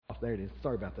There it is.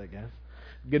 Sorry about that, guys.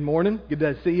 Good morning. Good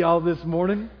to see y'all this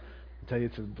morning. I tell you,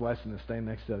 it's a blessing to stand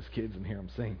next to those kids and hear them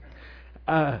sing.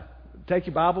 Take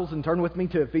your Bibles and turn with me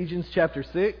to Ephesians chapter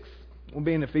 6. We'll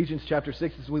be in Ephesians chapter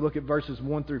 6 as we look at verses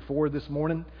 1 through 4 this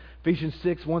morning. Ephesians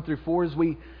 6, 1 through 4 as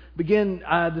we begin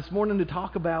this morning to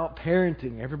talk about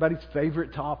parenting. Everybody's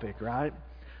favorite topic, right?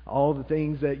 All the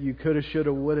things that you coulda,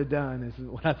 shoulda, woulda done is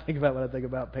what I think about when I think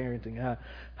about parenting.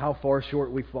 How far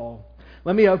short we fall.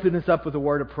 Let me open this up with a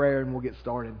word of prayer and we'll get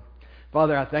started.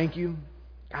 Father, I thank you.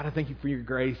 God, I thank you for your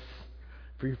grace,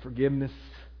 for your forgiveness,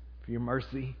 for your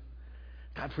mercy.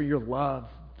 God, for your love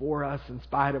for us in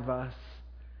spite of us.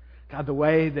 God, the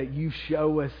way that you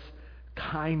show us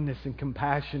kindness and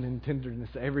compassion and tenderness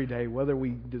every day, whether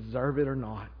we deserve it or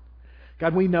not.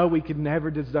 God, we know we could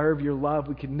never deserve your love.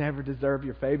 We could never deserve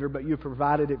your favor, but you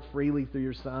provided it freely through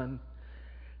your Son.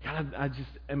 God, I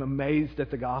just am amazed at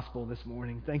the gospel this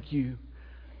morning. Thank you,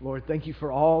 Lord. Thank you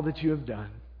for all that you have done,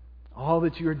 all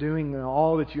that you are doing, and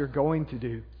all that you're going to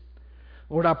do.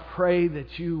 Lord, I pray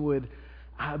that you would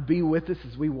be with us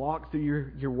as we walk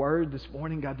through your word this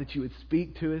morning, God, that you would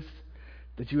speak to us,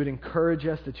 that you would encourage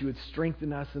us, that you would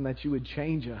strengthen us, and that you would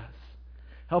change us.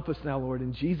 Help us now, Lord,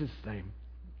 in Jesus' name.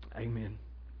 Amen.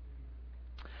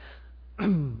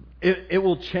 It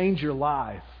will change your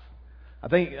life. I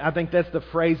think that's the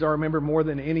phrase I remember more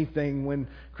than anything when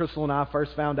Crystal and I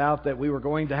first found out that we were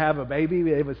going to have a baby.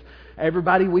 It was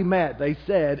everybody we met. They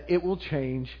said, it will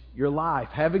change your life.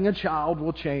 Having a child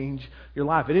will change your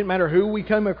life. It didn't matter who we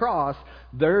come across.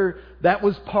 That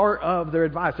was part of their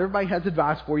advice. Everybody has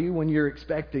advice for you when you're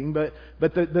expecting, but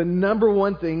the number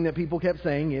one thing that people kept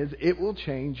saying is, it will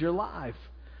change your life.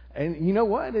 And you know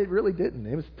what? It really didn't.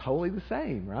 It was totally the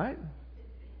same, right?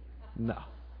 No.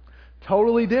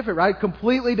 Totally different, right?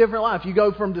 Completely different life. You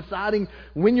go from deciding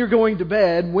when you're going to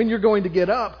bed, when you're going to get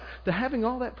up, to having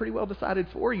all that pretty well decided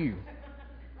for you.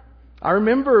 I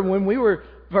remember when we were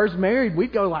first married,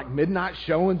 we'd go like midnight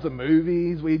showings of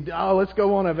movies. Let's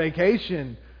go on a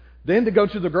vacation. Then to go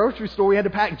to the grocery store, we had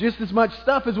to pack just as much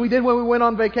stuff as we did when we went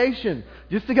on vacation.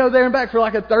 Just to go there and back for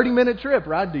like a 30-minute trip,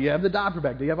 right? Do you have the diaper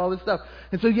bag? Do you have all this stuff?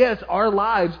 And so yes, our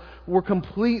lives were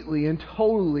completely and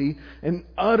totally and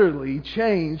utterly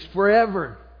changed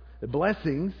forever. The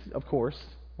blessings, of course,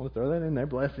 I want to throw that in there,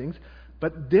 blessings,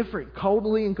 but different,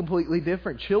 totally and completely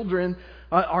different. Children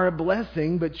are a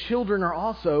blessing, but children are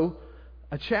also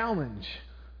a challenge,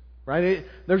 right?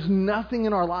 There's nothing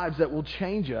in our lives that will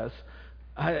change us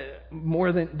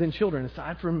more than children.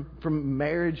 Aside from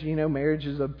marriage, marriage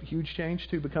is a huge change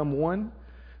to become one.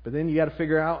 But then you got to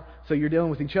figure out, so you're dealing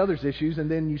with each other's issues,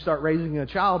 and then you start raising a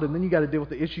child, and then you got to deal with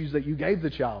the issues that you gave the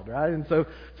child, right? And so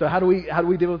how do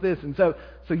we deal with this? And so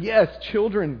yes,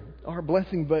 children are a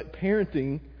blessing, but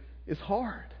parenting is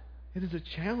hard. It is a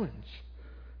challenge.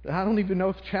 I don't even know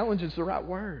if challenge is the right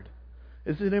word.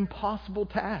 Is it an impossible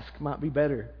task? Might be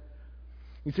better.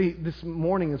 You see, this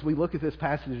morning as we look at this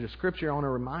passage of Scripture, I want to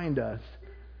remind us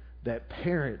that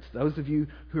parents, those of you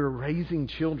who are raising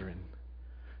children,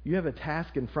 you have a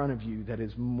task in front of you that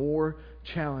is more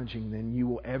challenging than you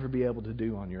will ever be able to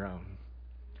do on your own.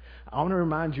 I want to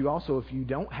remind you also, if you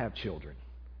don't have children,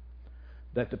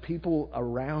 that the people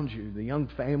around you, the young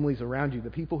families around you,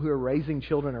 the people who are raising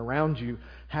children around you,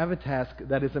 have a task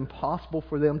that is impossible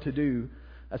for them to do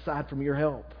aside from your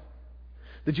help.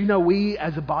 Did you know we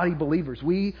as a body believers,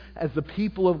 we as the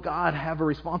people of God have a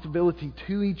responsibility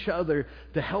to each other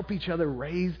to help each other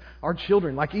raise our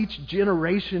children. Like each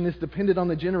generation is dependent on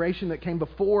the generation that came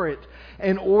before it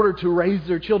in order to raise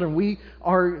their children. We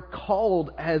are called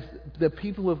as the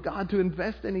people of God to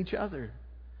invest in each other,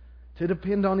 to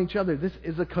depend on each other. This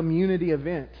is a community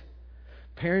event.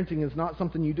 Parenting is not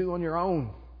something you do on your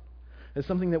own. It's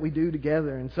something that we do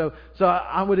together. And so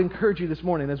I would encourage you this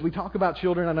morning, as we talk about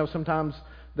children, I know sometimes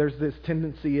there's this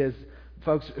tendency as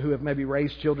folks who have maybe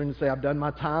raised children to say, I've done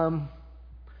my time.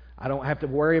 I don't have to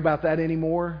worry about that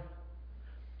anymore.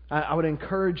 I would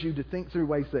encourage you to think through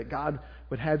ways that God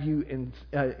would have you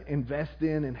invest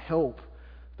in and help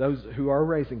those who are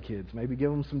raising kids. Maybe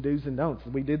give them some do's and don'ts.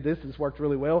 We did this worked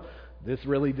really well. This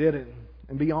really didn't.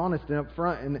 And be honest and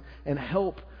upfront and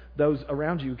help those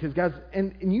around you, because guys,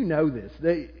 and you know this,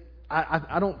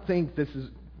 I don't think this has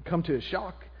come to a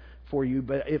shock for you,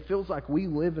 but it feels like we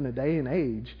live in a day and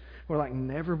age where like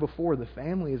never before the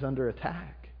family is under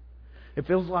attack. It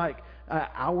feels like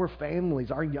our families,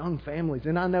 our young families,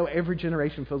 and I know every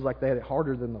generation feels like they had it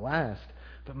harder than the last,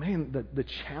 but man, the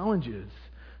challenges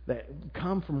that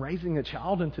come from raising a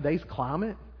child in today's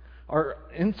climate are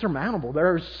insurmountable. There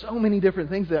are so many different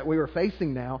things that we are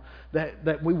facing now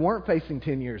that we weren't facing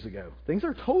 10 years ago. Things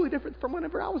are totally different from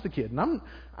whenever I was a kid. And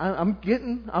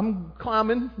I'm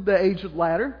climbing the age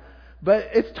ladder, but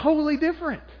it's totally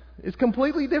different. It's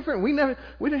completely different. We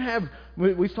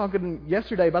was talking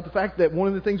yesterday about the fact that one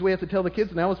of the things we have to tell the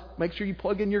kids now is make sure you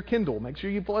plug in your Kindle, make sure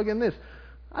you plug in this.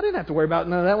 I didn't have to worry about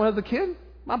none of that when I was a kid.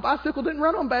 My bicycle didn't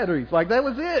run on batteries. Like, that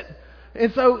was it.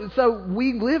 And so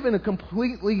we live in a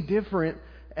completely different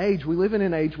age. We live in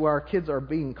an age where our kids are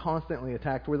being constantly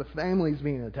attacked, where the family's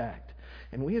being attacked.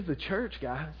 And we as the church,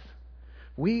 guys,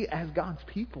 we as God's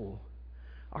people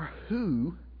are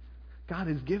who God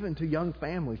has given to young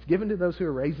families, given to those who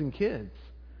are raising kids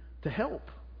to help.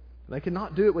 They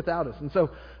cannot do it without us. And so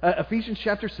Ephesians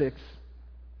chapter 6,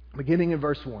 beginning in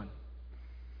verse 1,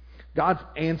 God's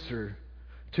answer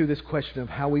to this question of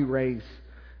how we raise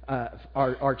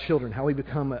our children, how we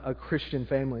become a Christian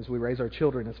family as we raise our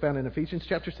children, is found in Ephesians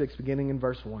chapter 6, beginning in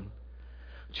verse 1.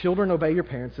 Children, obey your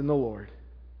parents in the Lord,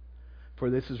 for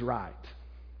this is right.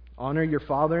 Honor your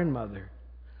father and mother.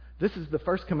 This is the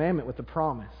first commandment with the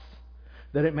promise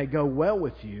that it may go well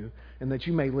with you and that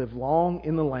you may live long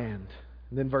in the land.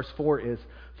 And then verse 4 is,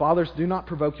 fathers, do not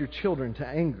provoke your children to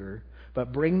anger,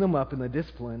 but bring them up in the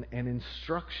discipline and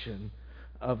instruction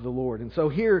of the Lord. And so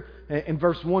here in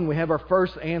verse 1, we have our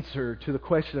first answer to the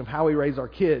question of how we raise our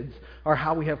kids, or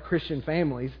how we have Christian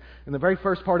families. And the very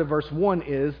first part of verse 1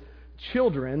 is,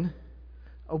 children,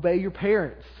 obey your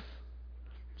parents.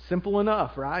 Simple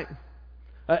enough, right?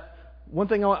 One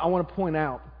thing I want to point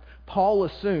out, Paul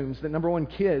assumes that, number one,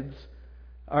 kids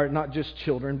are not just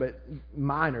children, but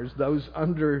minors, those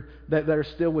that are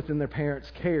still within their parents'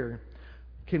 care,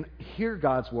 can hear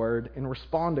God's word and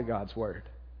respond to God's word.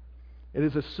 It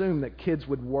is assumed that kids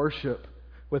would worship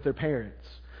with their parents.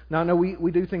 Now, I know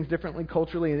we do things differently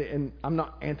culturally, and I'm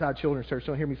not anti-children's church.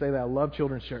 Don't hear me say that. I love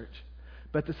children's church.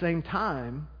 But at the same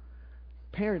time,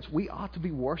 parents, we ought to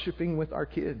be worshiping with our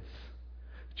kids.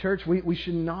 Church, we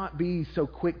should not be so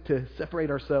quick to separate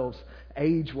ourselves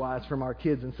age-wise from our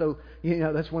kids. And so,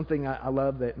 that's one thing I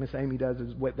love that Miss Amy does,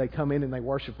 is what they come in and they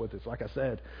worship with us. Like I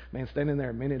said, man, standing there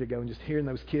a minute ago and just hearing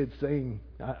those kids sing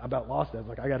about Lost, I was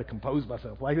like, I got to compose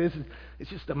myself. Like, it's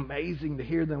just amazing to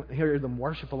hear them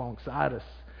worship alongside us.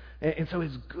 And so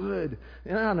it's good.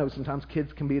 And I know sometimes kids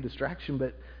can be a distraction,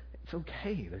 but it's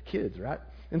okay. They're kids, right?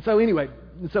 And so anyway,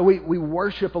 we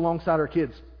worship alongside our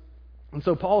kids. And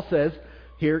so Paul says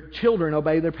here, children,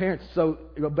 obey their parents. So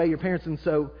obey your parents. And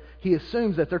so he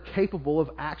assumes that they're capable of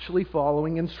actually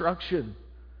following instruction.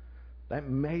 That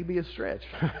may be a stretch,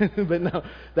 but no,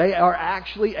 they are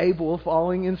actually able of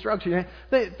following instruction.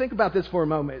 Think about this for a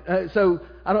moment.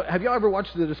 Have y'all ever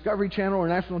watched the Discovery Channel or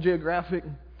National Geographic?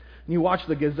 And you watch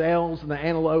the gazelles and the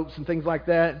antelopes and things like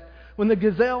that. When the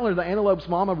gazelle or the antelope's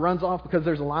mama runs off because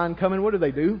there's a lion coming, what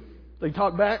do? They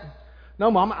talk back. No,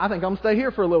 Mama, I think I'm going to stay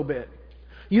here for a little bit.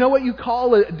 You know what you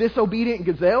call a disobedient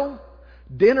gazelle?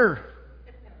 Dinner.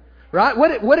 Right?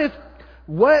 What if,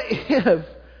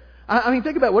 I mean,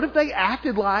 think about it. What if they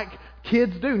acted like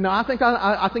kids do? No,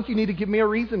 I think you need to give me a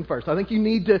reason first. I think you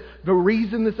need to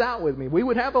reason this out with me. We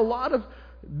would have a lot of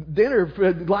dinner.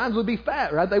 Lions would be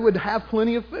fat, right? They would have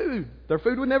plenty of food. Their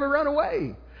food would never run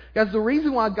away. Guys, the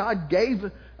reason why God gave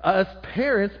us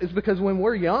parents is because when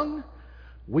we're young,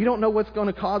 we don't know what's going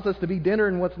to cause us to be dinner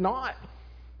and what's not.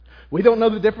 We don't know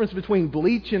the difference between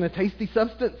bleach and a tasty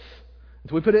substance.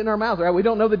 So we put it in our mouth, right? We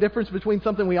don't know the difference between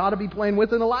something we ought to be playing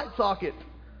with and a light socket.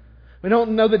 We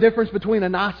don't know the difference between a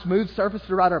nice smooth surface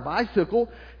to ride our bicycle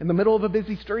in the middle of a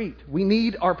busy street. We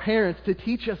need our parents to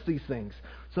teach us these things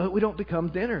so that we don't become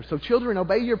dinner. So children,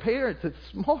 obey your parents. It's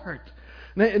smart.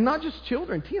 And not just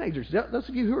children, teenagers. Those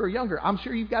of you who are younger, I'm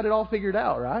sure you've got it all figured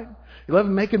out, right? You love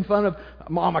making fun of,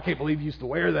 Mom, I can't believe you used to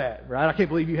wear that, right? I can't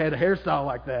believe you had a hairstyle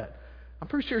like that. I'm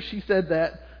pretty sure she said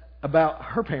that about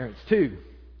her parents too.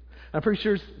 I'm pretty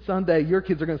sure someday your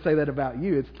kids are going to say that about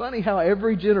you. It's funny how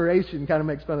every generation kind of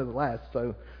makes fun of the last.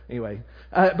 So anyway,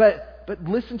 but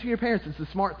listen to your parents. It's the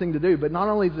smart thing to do. But not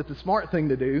only is it the smart thing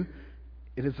to do,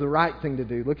 it is the right thing to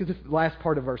do. Look at the last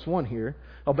part of verse 1 here.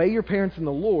 Obey your parents in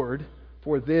the Lord,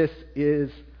 for this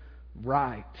is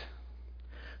right.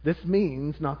 This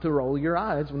means not to roll your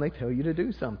eyes when they tell you to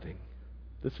do something.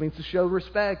 This means to show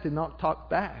respect and not talk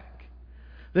back.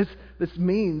 This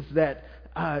means that,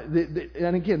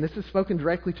 and again, this is spoken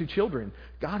directly to children.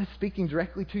 God is speaking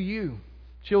directly to you.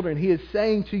 Children, He is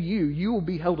saying to you, you will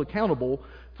be held accountable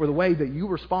for the way that you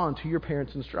respond to your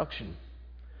parents' instruction.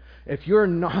 If you're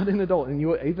not an adult, and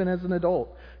you even as an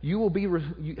adult, you will be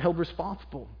held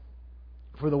responsible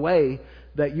for the way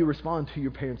that you respond to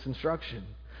your parents' instruction.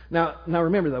 Now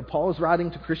remember though, Paul is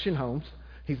writing to Christian homes.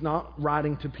 He's not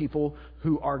writing to people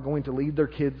who are going to lead their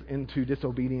kids into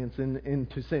disobedience and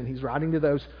into sin. He's writing to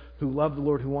those who love the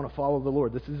Lord, who want to follow the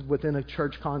Lord. This is within a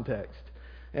church context.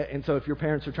 And so if your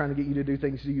parents are trying to get you to do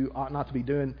things you ought not to be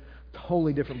doing,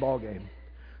 totally different ballgame.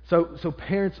 So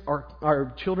parents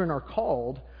our children are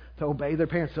called to obey their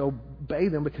parents, to obey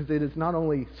them, because it is not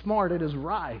only smart, it is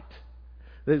right.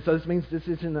 So this means this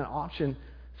isn't an option.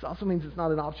 This also means it's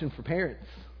not an option for parents.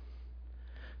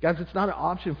 Guys, it's not an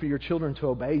option for your children to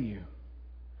obey you.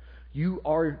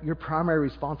 Your primary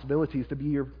responsibility is to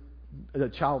be the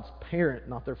child's parent,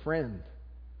 not their friend.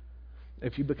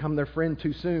 If you become their friend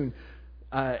too soon,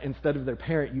 instead of their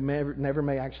parent, you never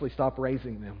may actually stop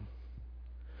raising them.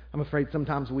 I'm afraid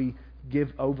sometimes we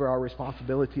give over our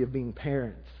responsibility of being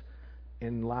parents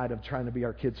in light of trying to be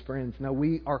our kids' friends. No,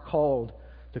 we are called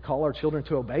to call our children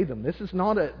to obey them. This is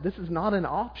not an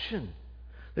option.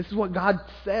 This is what God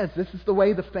says. This is the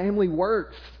way the family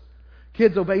works.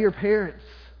 Kids, obey your parents.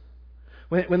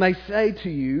 When they say to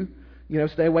you,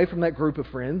 stay away from that group of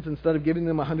friends, instead of giving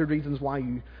them 100 reasons why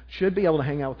you should be able to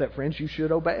hang out with that friends, you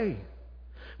should obey.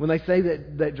 When they say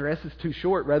that dress is too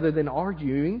short, rather than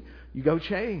arguing, you go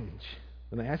change.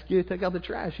 When they ask you to take out the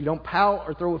trash, you don't pout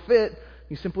or throw a fit,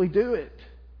 you simply do it.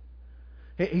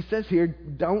 He says here,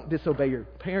 don't disobey your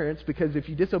parents, because if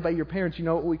you disobey your parents, you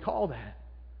know what we call that?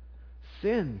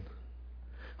 Sin.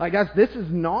 Guys, this is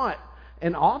not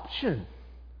an option.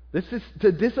 This is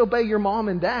to disobey your mom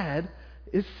and dad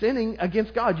is sinning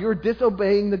against God. You're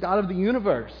disobeying the God of the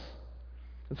universe.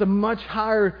 It's a much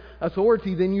higher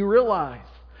authority than you realize.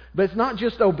 But it's not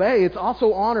just obey, it's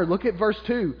also honor. Look at verse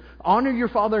 2. Honor your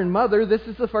father and mother. This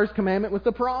is the first commandment with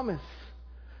the promise.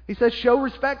 He says, show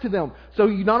respect to them. So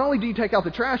not only do you take out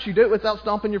the trash, you do it without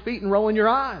stomping your feet and rolling your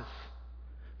eyes.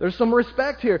 There's some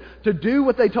respect here. To do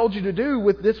what they told you to do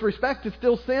with disrespect is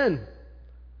still sin.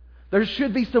 There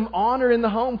should be some honor in the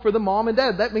home for the mom and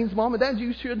dad. That means, mom and dad,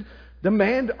 you should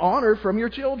demand honor from your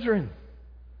children.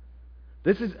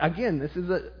 This is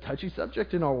a touchy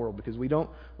subject in our world, because we don't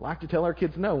like to tell our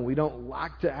kids no. We don't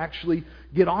like to actually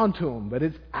get on to them, but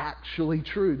it's actually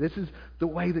true. This is the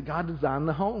way that God designed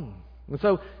the home.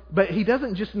 But He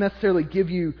doesn't just necessarily give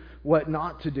you what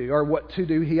not to do or what to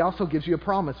do. He also gives you a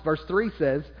promise. Verse 3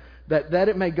 says that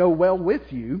it may go well with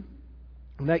you,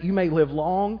 and that you may live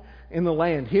long in the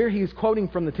land. Here He's quoting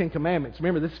from the Ten Commandments.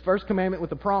 Remember, this is first commandment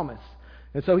with a promise.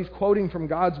 And so He's quoting from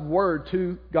God's Word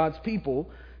to God's people.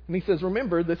 And He says,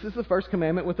 remember, this is the first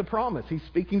commandment with a promise. He's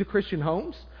speaking to Christian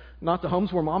homes, not the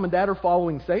homes where mom and dad are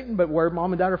following Satan, but where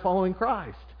mom and dad are following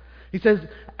Christ. He says,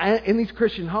 in these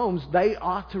Christian homes, they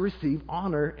ought to receive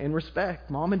honor and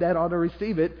respect. Mom and dad ought to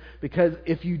receive it, because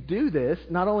if you do this,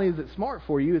 not only is it smart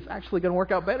for you, it's actually going to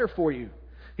work out better for you.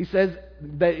 He says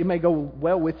that it may go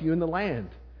well with you in the land.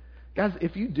 Guys,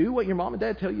 if you do what your mom and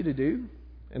dad tell you to do,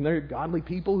 and they're godly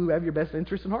people who have your best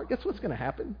interest in heart, guess what's going to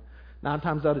happen? 9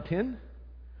 times out of 10,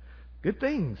 good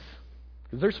things,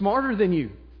 because they're smarter than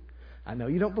you. I know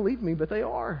you don't believe me, but they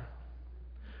are.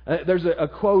 There's a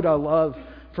quote I love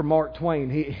from Mark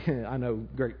Twain. I know,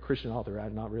 great Christian author,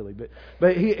 right? Not really,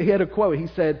 but he had a quote. He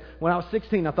said, when I was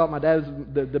 16, I thought my dad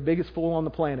was the biggest fool on the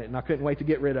planet, and I couldn't wait to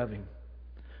get rid of him.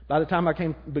 By the time I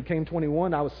became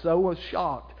 21, I was so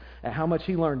shocked at how much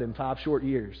he learned in 5 short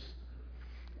years.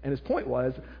 And his point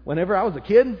was, whenever I was a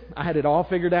kid, I had it all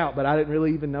figured out, but I didn't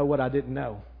really even know what I didn't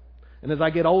know. And as I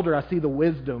get older, I see the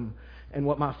wisdom in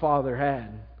what my father had.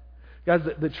 Guys,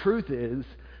 the truth is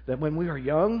that when we are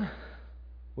young,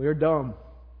 we are dumb.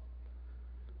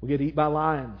 We get eaten by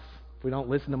lions if we don't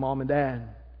listen to mom and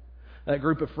dad. That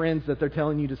group of friends that they're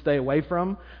telling you to stay away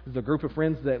from is a group of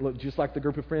friends that look just like the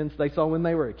group of friends they saw when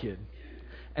they were a kid.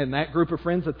 And that group of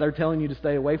friends that they're telling you to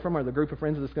stay away from are the group of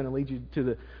friends that's going to lead you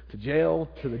to jail,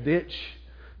 to the ditch,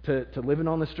 to living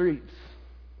on the streets.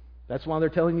 That's why they're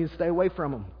telling you to stay away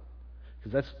from them,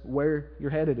 because that's where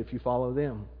you're headed if you follow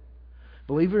them.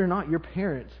 Believe it or not, your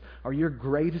parents are your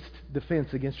greatest defense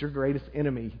against your greatest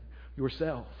enemy,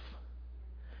 yourself.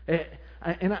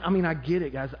 And I get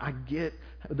it, guys. I get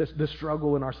the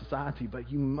struggle in our society,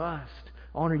 but you must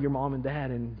honor your mom and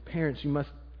dad, and parents, you must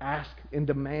ask and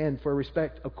demand for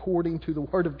respect according to the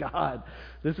Word of God.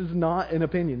 This is not an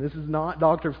opinion. This is not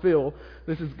Dr. Phil.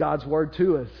 This is God's Word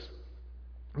to us.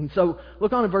 And so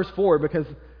look on in verse 4, because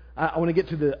I want to get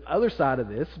to the other side of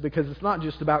this, because it's not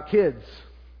just about kids.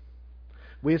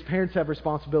 We as parents have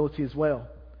responsibility as well.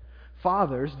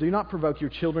 Fathers, do not provoke your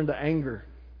children to anger,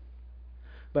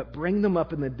 but bring them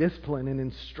up in the discipline and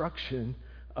instruction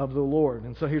of the Lord.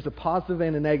 And so here's a positive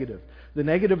and a negative. The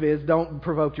negative is, don't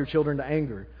provoke your children to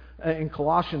anger. In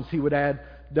Colossians, he would add,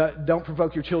 don't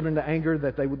provoke your children to anger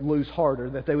that they would lose heart or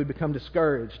that they would become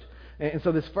discouraged. And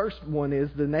so this first one is,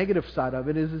 the negative side of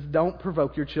it is don't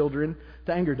provoke your children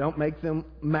to anger. Don't make them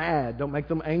mad. Don't make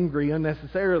them angry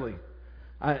unnecessarily.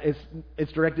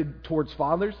 It's directed towards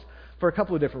fathers for a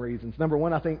couple of different reasons. Number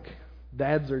one, I think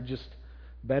dads are just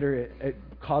better at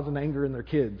causing anger in their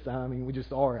kids. I mean, we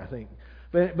just are, I think.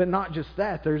 But not just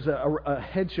that. There's a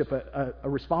headship, a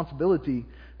responsibility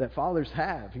that fathers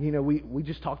have. You know, we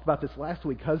just talked about this last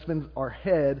week. Husbands are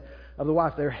head of the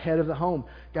wife. They're head of the home.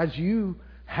 Guys, you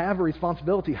have a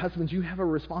responsibility. Husbands, you have a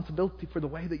responsibility for the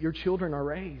way that your children are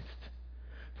raised,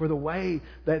 for the way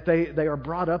that they are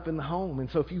brought up in the home. And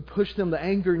so if you push them to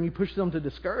anger and you push them to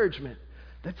discouragement,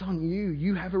 that's on you.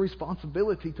 You have a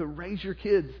responsibility to raise your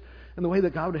kids in the way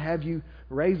that God would have you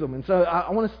raise them. And so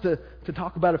I want us to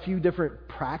talk about a few different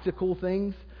practical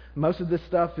things. Most of this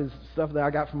stuff is stuff that I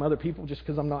got from other people just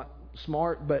because I'm not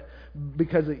smart, but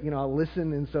because I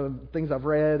listen, and so things I've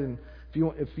read. And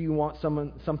if you want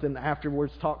something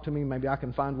afterwards, talk to me. Maybe I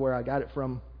can find where I got it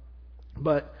from.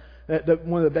 But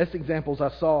one of the best examples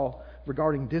I saw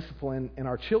regarding discipline in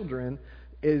our children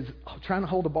is trying to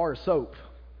hold a bar of soap.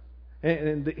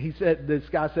 And this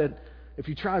guy said, if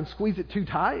you try and squeeze it too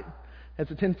tight, it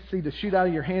has a tendency to shoot out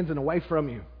of your hands and away from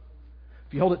you.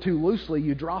 If you hold it too loosely,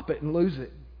 you drop it and lose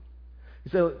it. He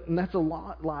said, and that's a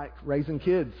lot like raising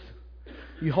kids.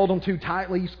 You hold them too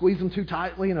tightly, you squeeze them too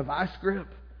tightly in a vice grip,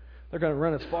 they're going to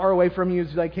run as far away from you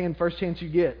as they can first chance you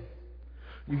get.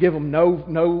 You give them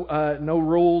no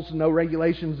rules, no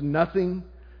regulations, nothing,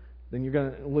 then you're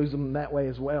going to lose them that way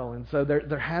as well. And so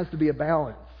there has to be a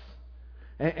balance.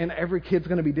 And every kid's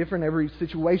going to be different. Every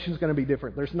situation's going to be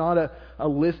different. There's not a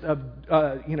list of,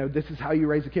 this is how you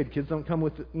raise a kid. Kids don't come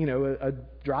with, a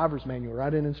driver's manual,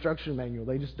 right? An instruction manual.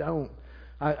 They just don't.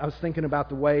 I was thinking about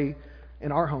the way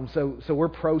in our home. So we're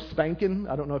pro-spanking.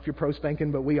 I don't know if you're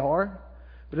pro-spanking, but we are.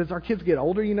 But as our kids get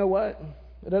older, you know what?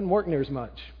 It doesn't work near as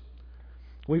much.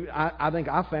 I think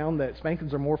I found that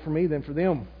spankings are more for me than for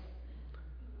them.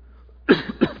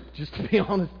 Just to be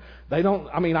honest. They don't,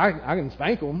 I can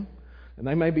spank them. And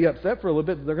they may be upset for a little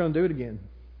bit, but they're going to do it again.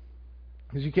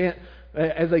 Because you can't,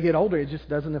 as they get older, it just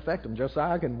doesn't affect them.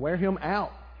 Josiah can wear him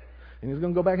out. And he's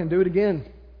going to go back and do it again.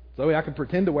 Zoe, I can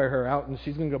pretend to wear her out, and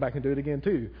she's going to go back and do it again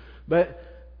too. But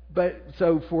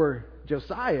so for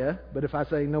Josiah, but if I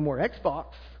say no more Xbox,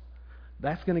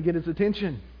 that's going to get his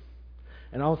attention.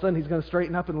 And all of a sudden, he's going to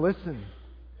straighten up and listen.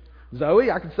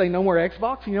 Zoe, I can say no more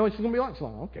Xbox. You know what she's going to be like? She's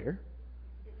like, I don't care.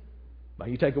 But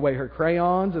you take away her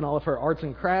crayons and all of her arts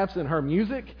and crafts and her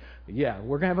music, yeah,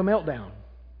 we're going to have a meltdown.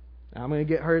 I'm going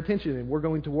to get her attention, and we're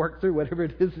going to work through whatever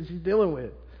it is that she's dealing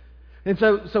with. And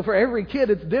so for every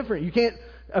kid, it's different. You can't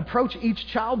approach each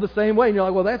child the same way. And you're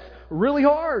like, well, that's really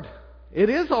hard. It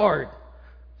is hard.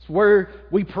 It's where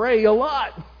we pray a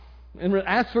lot and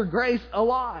ask for grace a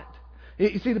lot.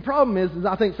 You see, the problem is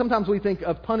I think sometimes we think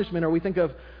of punishment, or we think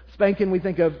of spanking, we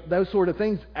think of those sort of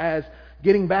things as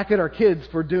getting back at our kids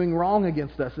for doing wrong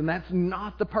against us. And that's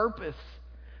not the purpose.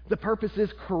 The purpose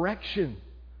is correction.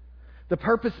 The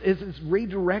purpose is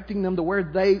redirecting them to where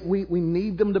we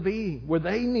need them to be, where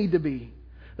they need to be.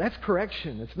 That's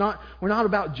correction. We're not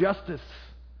about justice.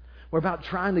 We're about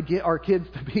trying to get our kids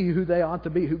to be who they ought to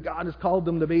be, who God has called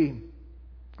them to be.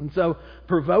 And so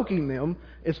provoking them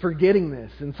is forgetting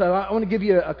this. And so I want to give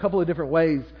you a couple of different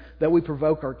ways that we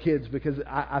provoke our kids, because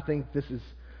I think this is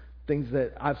things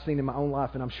that I've seen in my own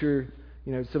life, and I'm sure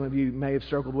some of you may have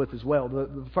struggled with as well.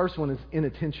 The first one is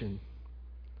inattention.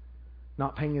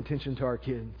 Not paying attention to our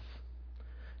kids.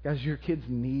 Guys, your kids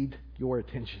need your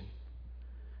attention.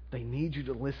 They need you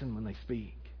to listen when they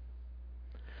speak.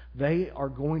 They are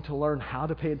going to learn how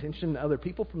to pay attention to other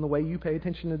people from the way you pay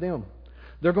attention to them.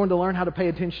 They're going to learn how to pay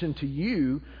attention to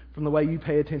you from the way you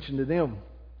pay attention to them.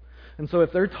 And so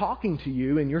if they're talking to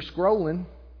you and you're scrolling,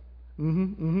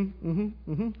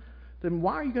 then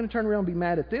why are you going to turn around and be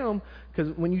mad at them?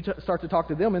 Because when you start to talk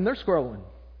to them and they're scrolling,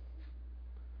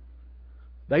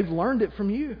 they've learned it from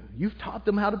you. You've taught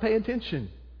them how to pay attention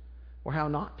or how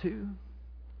not to.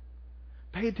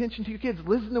 Pay attention to your kids.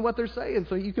 Listen to what they're saying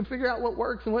so you can figure out what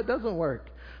works and what doesn't work.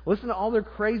 Listen to all their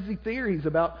crazy theories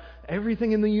about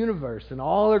everything in the universe and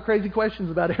all their crazy questions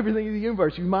about everything in the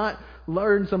universe. You might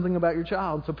learn something about your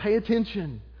child. So pay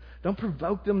attention. Don't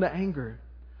provoke them to anger.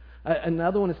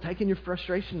 Another one is taking your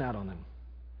frustration out on them.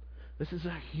 This is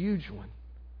a huge one.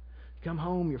 You come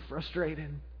home, you're frustrated,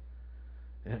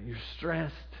 you're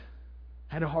stressed,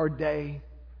 had a hard day,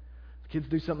 the kids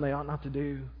do something they ought not to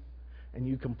do, and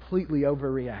you completely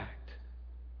overreact.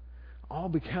 All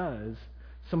because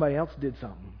somebody else did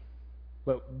something.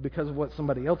 But because of what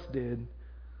somebody else did,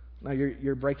 now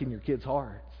you're breaking your kids'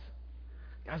 hearts.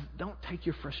 Guys, don't take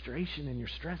your frustration and your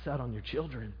stress out on your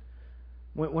children.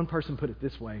 One person put it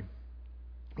this way.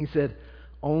 He said,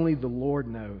 only the Lord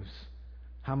knows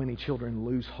how many children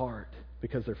lose heart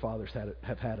because their fathers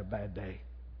have had a bad day.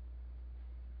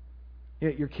 Yeah,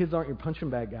 your kids aren't your punching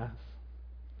bag, guys.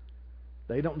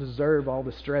 They don't deserve all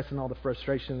the stress and all the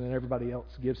frustration that everybody else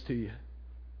gives to you.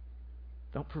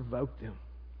 Don't provoke them.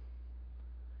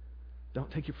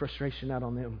 Don't take your frustration out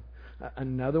on them.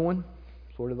 Another one,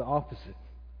 sort of the opposite.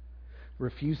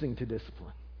 Refusing to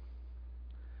discipline.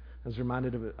 I was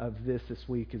reminded of this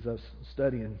week as I was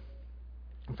studying.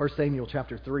 In 1 Samuel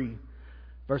chapter 3,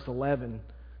 verse 11,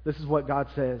 this is what God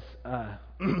says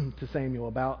to Samuel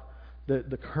about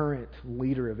the current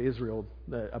leader of Israel,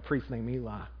 a priest named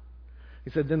Eli. He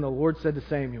said, then the Lord said to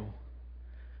Samuel,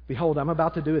 behold, I'm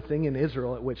about to do a thing in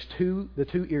Israel at which the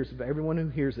two ears of everyone who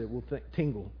hears it will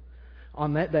tingle.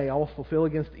 On that day I will fulfill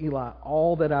against Eli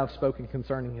all that I've spoken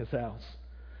concerning his house,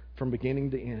 from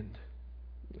beginning to end.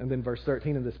 And then verse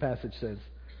 13 of this passage says,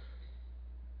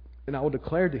 and I will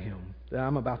declare to him that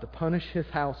I'm about to punish his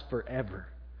house forever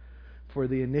for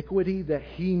the iniquity that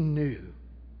he knew,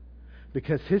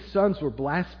 because his sons were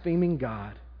blaspheming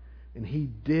God, and he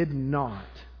did not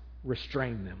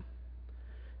restrain them.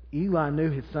 Eli knew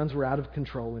his sons were out of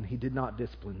control, and he did not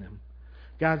discipline them.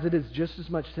 Guys, it is just as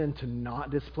much sin to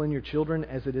not discipline your children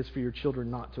as it is for your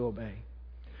children not to obey.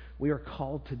 We are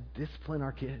called to discipline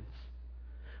our kids.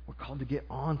 We're called to get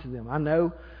on to them. I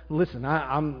know, listen,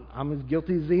 I'm as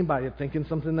guilty as anybody of thinking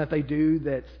something that they do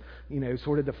that's,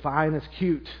 sort of defined as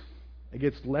cute. It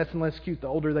gets less and less cute the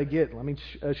older they get. Let me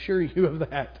assure you of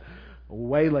that.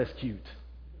 Way less cute.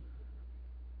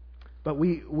 But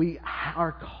we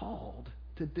are called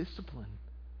to discipline.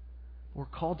 We're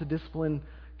called to discipline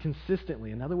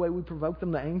consistently. Another way we provoke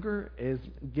them to anger is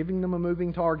giving them a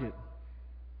moving target.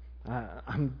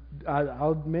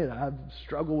 I'll admit, I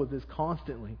struggle with this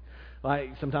constantly.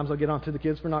 Like, sometimes I'll get onto the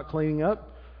kids for not cleaning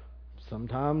up.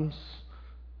 Sometimes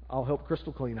I'll help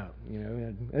Crystal clean up,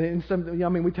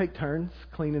 and we take turns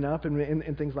cleaning up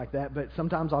and things like that. But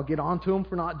sometimes I'll get onto them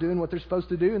for not doing what they're supposed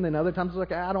to do, and then other times it's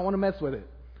like, I don't want to mess with it.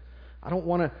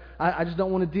 I just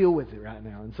don't want to deal with it right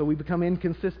now. And so we become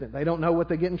inconsistent. They don't know what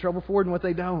they get in trouble for and what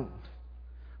they don't.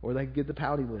 Or they get the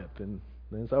pouty lip and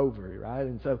then it's over, right?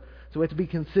 And so we have to be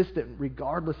consistent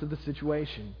regardless of the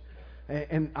situation.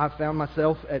 And I found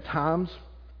myself at times,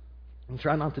 and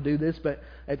try not to do this, but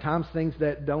at times things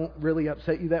that don't really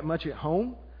upset you that much at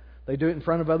home, they do it in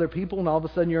front of other people, and all of a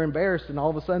sudden you're embarrassed, and all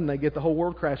of a sudden they get the whole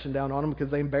world crashing down on them because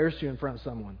they embarrassed you in front of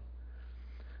someone.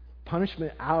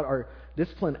 Punishment out or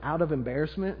discipline out of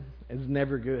embarrassment is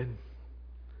never good.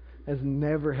 It's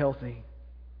never healthy.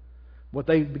 What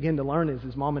they begin to learn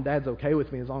is mom and dad's okay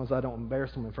with me as long as I don't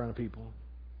embarrass them in front of people.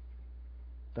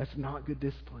 That's not good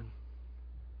discipline.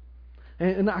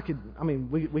 And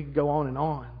we could go on and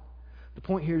on. The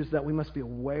point here is that we must be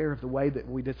aware of the way that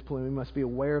we discipline. We must be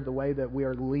aware of the way that we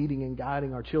are leading and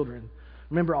guiding our children.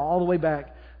 Remember, all the way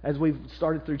back as we've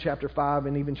started through chapter 5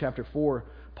 and even chapter 4,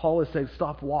 Paul has said,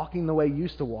 stop walking the way you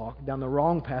used to walk, down the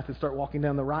wrong path, and start walking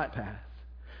down the right path.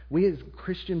 We as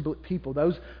Christian people,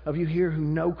 those of you here who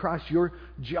know Christ, your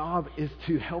job is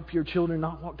to help your children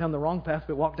not walk down the wrong path,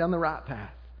 but walk down the right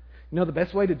path. You know the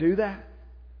best way to do that?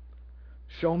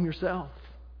 Show them yourself.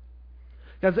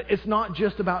 Because it's not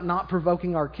just about not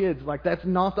provoking our kids. Like, that's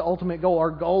not the ultimate goal.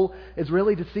 Our goal is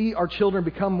really to see our children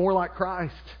become more like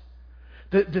Christ.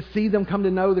 To see them come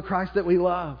to know the Christ that we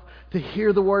love. To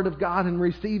hear the Word of God and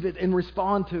receive it and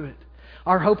respond to it.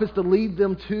 Our hope is to lead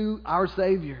them to our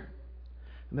Savior.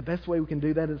 And the best way we can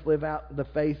do that is live out the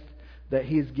faith that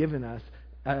He has given us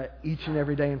each and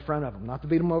every day in front of them. Not to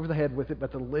beat them over the head with it,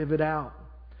 but to live it out.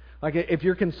 Like, if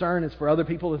your concern is for other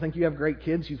people to think you have great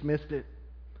kids, you've missed it.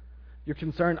 Your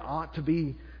concern ought to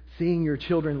be seeing your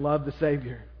children love the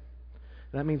Savior.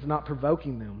 That means not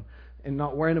provoking them and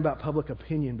not worrying about public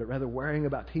opinion, but rather worrying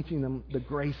about teaching them the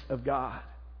grace of God.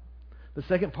 The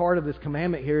second part of this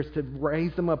commandment here is to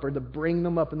raise them up or to bring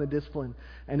them up in the discipline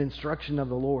and instruction of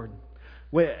the Lord.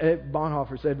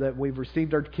 Bonhoeffer said that we've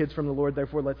received our kids from the Lord,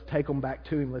 therefore let's take them back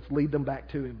to Him. Let's lead them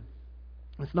back to Him.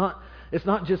 It's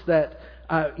not just that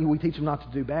we teach them not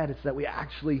to do bad. It's that we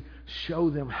actually show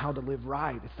them how to live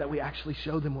right. It's that we actually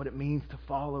show them what it means to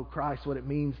follow Christ, what it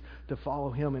means to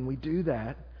follow Him. And we do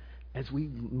that as we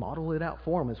model it out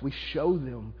for them, as we show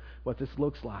them what this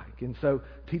looks like. And so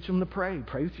teach them to pray.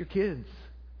 Pray with your kids.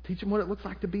 Teach them what it looks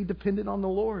like to be dependent on the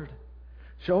Lord.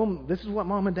 Show them this is what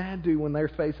mom and dad do when they're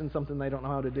facing something they don't know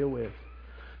how to deal with.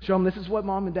 Show them this is what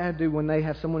mom and dad do when they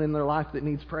have someone in their life that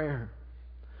needs prayer.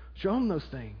 Show them those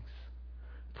things.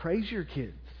 Praise your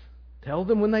kids. Tell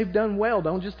them when they've done well.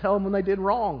 Don't just tell them when they did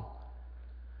wrong.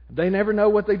 They never know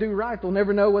what they do right. They'll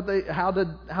never know how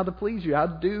to please you, how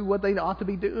to do what they ought to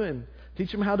be doing.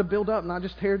 Teach them how to build up, not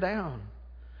just tear down.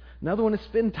 Another one is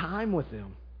spend time with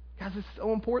them. Guys, it's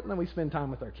so important that we spend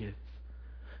time with our kids.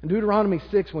 In Deuteronomy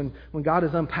 6, when God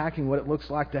is unpacking what it looks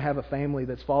like to have a family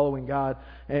that's following God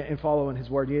and following His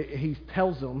Word, He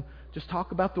tells them, just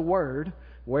talk about the Word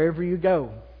wherever you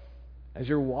go. As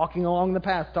you're walking along the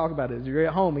path, talk about it. As you're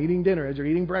at home eating dinner, as you're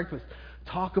eating breakfast,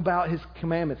 talk about His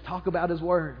commandments. Talk about His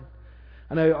Word.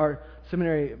 I know our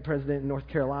seminary president in North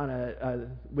Carolina,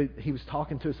 he was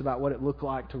talking to us about what it looked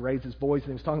like to raise his boys, and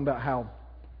he was talking about how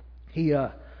he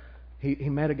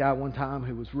met a guy one time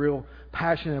who was real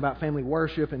passionate about family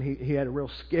worship, and he had a real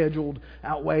scheduled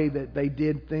out way that they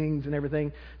did things and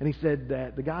everything. And he said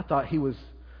that the guy thought he was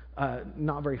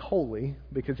not very holy,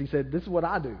 because he said, this is what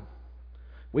I do.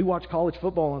 We watch college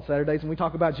football on Saturdays and we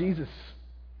talk about Jesus.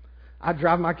 I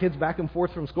drive my kids back and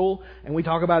forth from school and we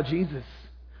talk about Jesus.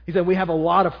 He said we have a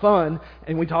lot of fun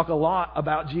and we talk a lot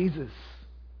about Jesus.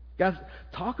 Guys,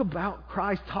 talk about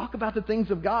Christ. Talk about the things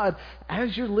of God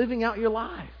as you're living out your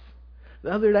life.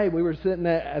 The other day we were sitting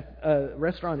at a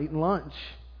restaurant eating lunch,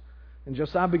 and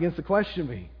Josiah begins to question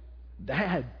me.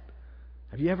 Dad,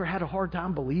 have you ever had a hard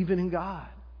time believing in God?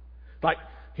 Like,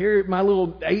 here my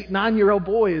little 8-9-year-old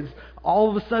boy is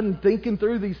all of a sudden thinking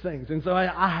through these things. And so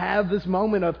I have this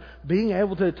moment of being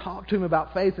able to talk to him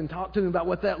about faith and talk to him about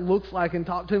what that looks like and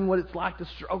talk to him what it's like to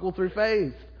struggle through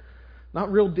faith.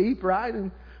 Not real deep, right?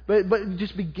 But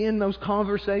just begin those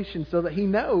conversations so that he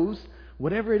knows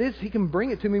whatever it is, he can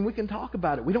bring it to me and we can talk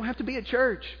about it. We don't have to be at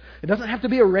church. It doesn't have to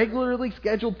be a regularly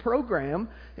scheduled program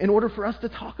in order for us to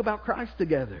talk about Christ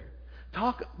together.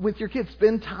 Talk with your kids.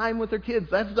 Spend time with their kids.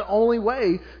 That's the only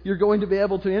way you're going to be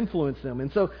able to influence them.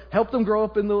 And so help them grow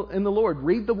up in the Lord.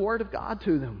 Read the Word of God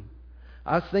to them.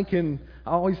 I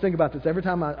always think about this. Every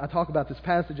time I talk about this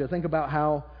passage, I think about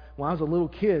how when I was a little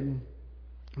kid,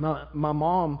 my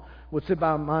mom would sit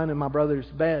by mine and my brother's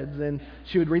beds and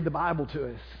she would read the Bible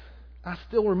to us. I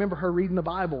still remember her reading the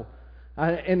Bible.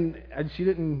 And she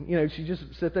didn't, she just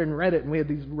sat there and read it, and we had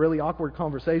these really awkward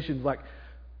conversations like,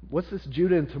 what's this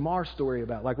Judah and Tamar story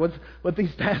about? Like, what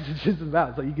these passages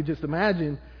about? So you could just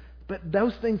imagine. But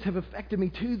those things have affected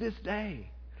me to this day.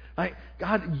 Like,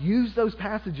 God used those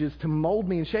passages to mold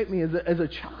me and shape me as a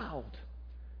child.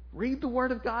 Read the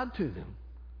Word of God to them.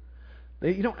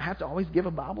 You don't have to always give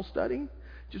a Bible study.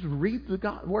 Just read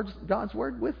God's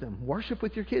Word with them. Worship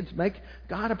with your kids. Make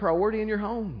God a priority in your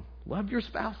home. Love your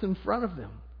spouse in front of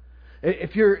them.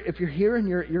 If you're here and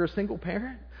you're a single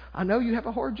parent, I know you have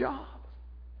a hard job.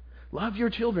 Love your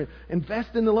children.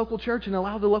 Invest in the local church and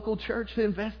allow the local church to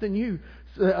invest in you.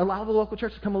 Allow the local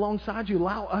church to come alongside you.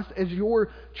 Allow us as your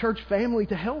church family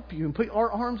to help you and put our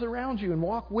arms around you and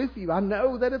walk with you. I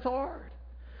know that it's hard.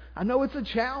 I know it's a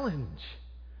challenge.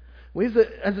 We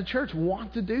as a church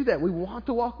want to do that. We want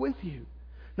to walk with you.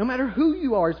 No matter who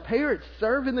you are, as parents,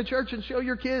 serve in the church and show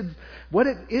your kids what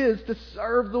it is to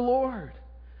serve the Lord.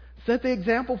 Set the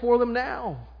example for them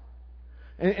now.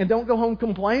 And don't go home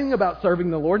complaining about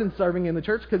serving the Lord and serving in the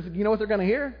church, because you know what they're going to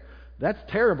hear? That's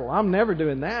terrible. I'm never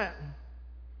doing that.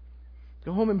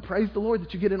 Go home and praise the Lord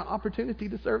that you get an opportunity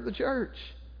to serve the church.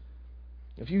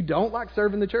 If you don't like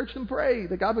serving the church, then pray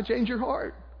that God would change your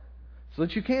heart so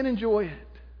that you can enjoy it.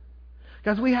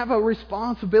 Guys, we have a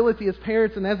responsibility as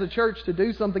parents and as a church to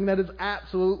do something that is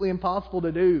absolutely impossible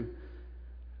to do.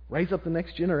 Raise up the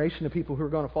next generation of people who are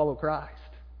going to follow Christ.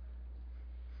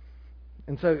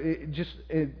 And so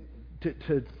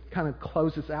to kind of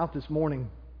close this out this morning,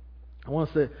 I want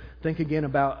us to think again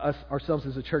about ourselves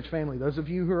as a church family. Those of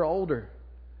you who are older,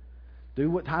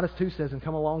 do what Titus 2 says and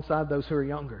come alongside those who are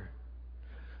younger.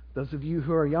 Those of you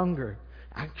who are younger,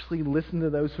 actually listen to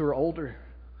those who are older.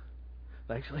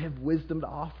 They actually have wisdom to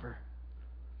offer.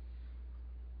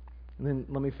 And then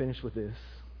let me finish with this.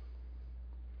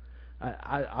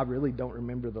 I really don't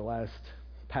remember the last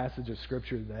passage of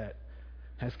Scripture that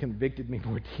has convicted me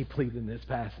more deeply than this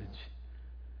passage.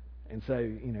 And so,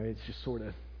 it's just sort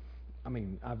of,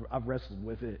 I've wrestled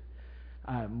with it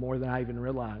more than I even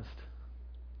realized.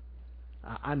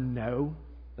 I know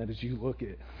that as you look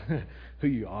at who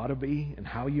you ought to be and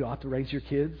how you ought to raise your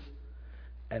kids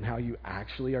and how you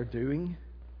actually are doing,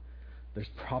 there's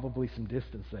probably some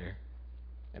distance there.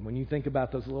 And when you think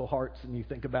about those little hearts and you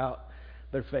think about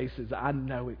their faces, I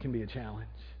know it can be a challenge.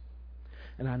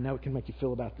 And I know it can make you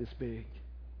feel about this big.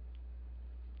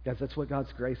 Guys, that's what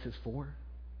God's grace is for.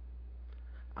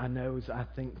 I know as I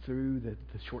think through the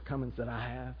shortcomings that I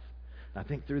have, I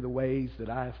think through the ways that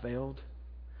I have failed,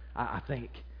 I think,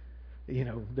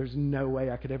 there's no way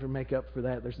I could ever make up for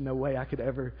that. There's no way I could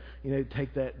ever,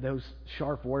 take those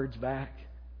sharp words back.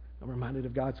 I'm reminded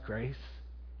of God's grace.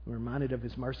 I'm reminded of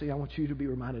His mercy. I want you to be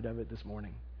reminded of it this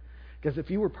morning. Because if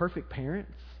you were perfect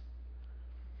parents,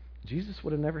 Jesus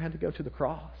would have never had to go to the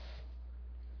cross.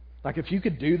 Like, if you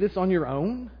could do this on your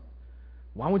own,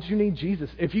 why would you need Jesus?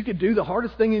 If you could do the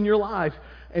hardest thing in your life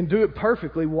and do it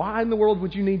perfectly, why in the world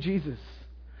would you need Jesus?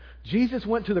 Jesus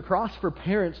went to the cross for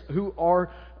parents who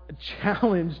are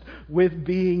challenged with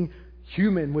being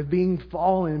human, with being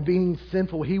fallen, being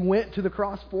sinful. He went to the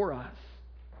cross for us.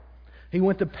 He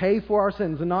went to pay for our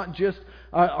sins, and not just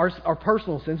our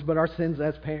personal sins, but our sins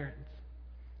as parents.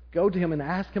 Go to Him and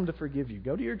ask Him to forgive you.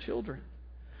 Go to your children.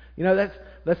 You know,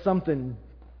 that's something.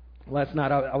 Last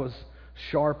night I was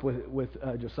sharp with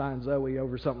Josiah and Zoe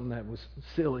over something that was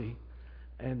silly,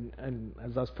 and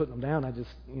as I was putting them down, I just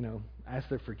asked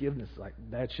their forgiveness. Like,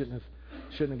 Dad shouldn't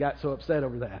have got so upset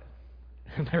over that.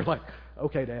 And they're like,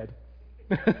 "Okay, Dad,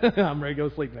 I'm ready to go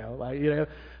to sleep now." Like,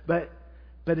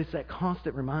 but it's that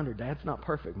constant reminder. Dad's not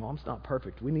perfect. Mom's not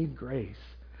perfect. We need grace,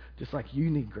 just like you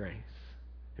need grace.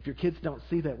 If your kids don't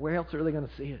see that, where else are they going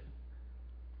to see it?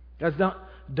 Guys,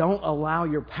 don't allow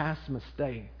your past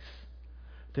mistakes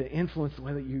to influence the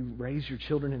way that you raise your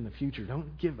children in the future.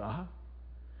 Don't give up.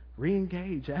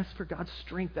 Re-engage. Ask for God's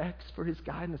strength. Ask for His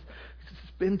guidance.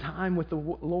 Spend time with the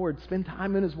Lord. Spend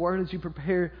time in His Word as you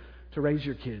prepare to raise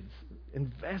your kids.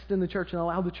 Invest in the church and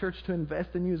allow the church to invest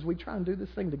in you as we try and do this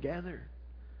thing together.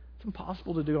 It's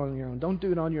impossible to do it on your own. Don't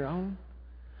do it on your own.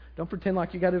 Don't pretend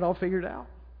like you got it all figured out.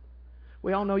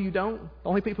 We all know you don't. The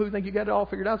only people who think you got it all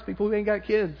figured out is people who ain't got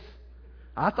kids.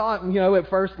 I thought, at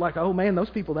first, like, oh man, those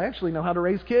people, they actually know how to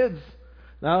raise kids.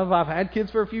 Now, if I've had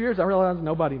kids for a few years, I realize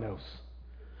nobody knows.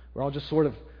 We're all just sort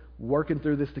of working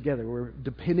through this together. We're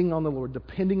depending on the Lord,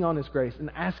 depending on His grace, and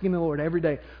asking the Lord every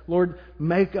day, Lord,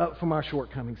 make up for my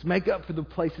shortcomings. Make up for the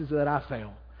places that I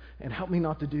fail. And help me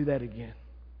not to do that again.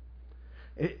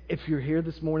 If you're here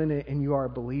this morning and you are a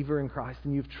believer in Christ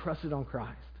and you've trusted on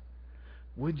Christ,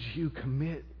 would you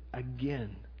commit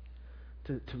again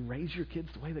to raise your kids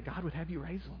the way that God would have you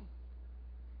raise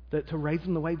them? To raise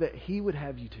them the way that He would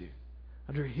have you to,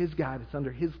 under His guidance,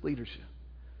 under His leadership.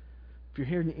 If you're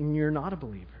here and you're not a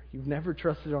believer, you've never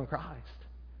trusted on Christ,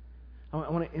 I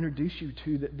want to introduce you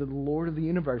to the Lord of the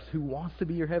universe, who wants to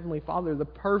be your Heavenly Father, the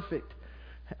perfect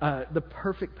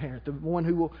parent, the one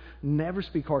who will never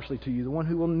speak harshly to you, the one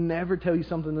who will never tell you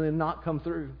something and then not come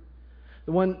through,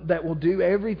 the one that will do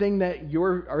everything that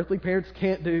your earthly parents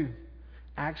can't do,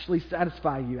 actually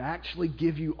satisfy you, actually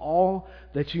give you all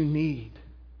that you need,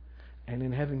 and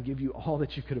in heaven give you all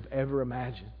that you could have ever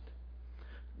imagined.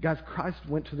 Guys, Christ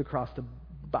went to the cross to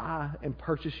buy and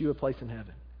purchase you a place in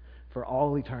heaven for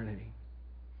all eternity.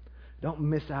 Don't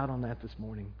miss out on that this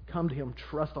morning. Come to Him,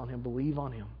 trust on Him, believe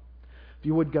on Him. If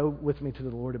you would go with me to the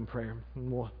Lord in prayer,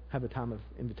 and we'll have a time of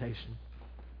invitation.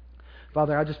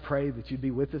 Father, I just pray that You'd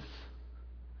be with us.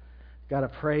 God, I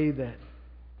pray that,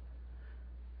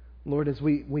 Lord, as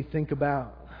we think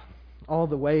about all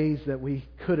the ways that we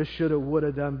could have, should have, would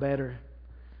have done better,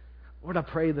 Lord, I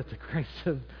pray that the grace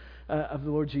of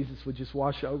the Lord Jesus would just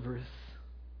wash over us.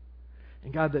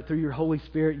 And God, that through Your Holy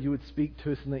Spirit You would speak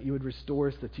to us and that You would restore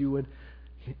us, that You would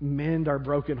mend our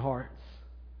broken hearts.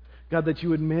 God, that You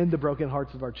would mend the broken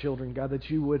hearts of our children. God, that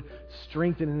You would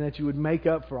strengthen and that You would make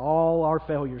up for all our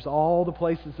failures, all the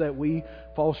places that we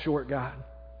fall short, God.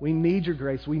 We need Your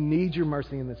grace. We need Your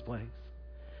mercy in this place.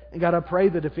 And God, I pray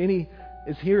that if any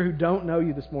is here who don't know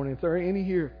You this morning, if there are any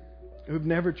here who have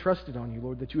never trusted on You,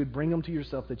 Lord, that You would bring them to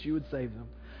Yourself, that You would save them.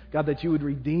 God, that You would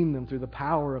redeem them through the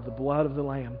power of the blood of the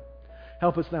Lamb.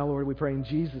 Help us now, Lord, we pray in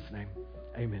Jesus' name.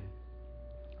 Amen.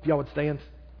 If y'all would stand.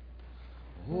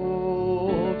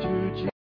 Oh, to Jesus.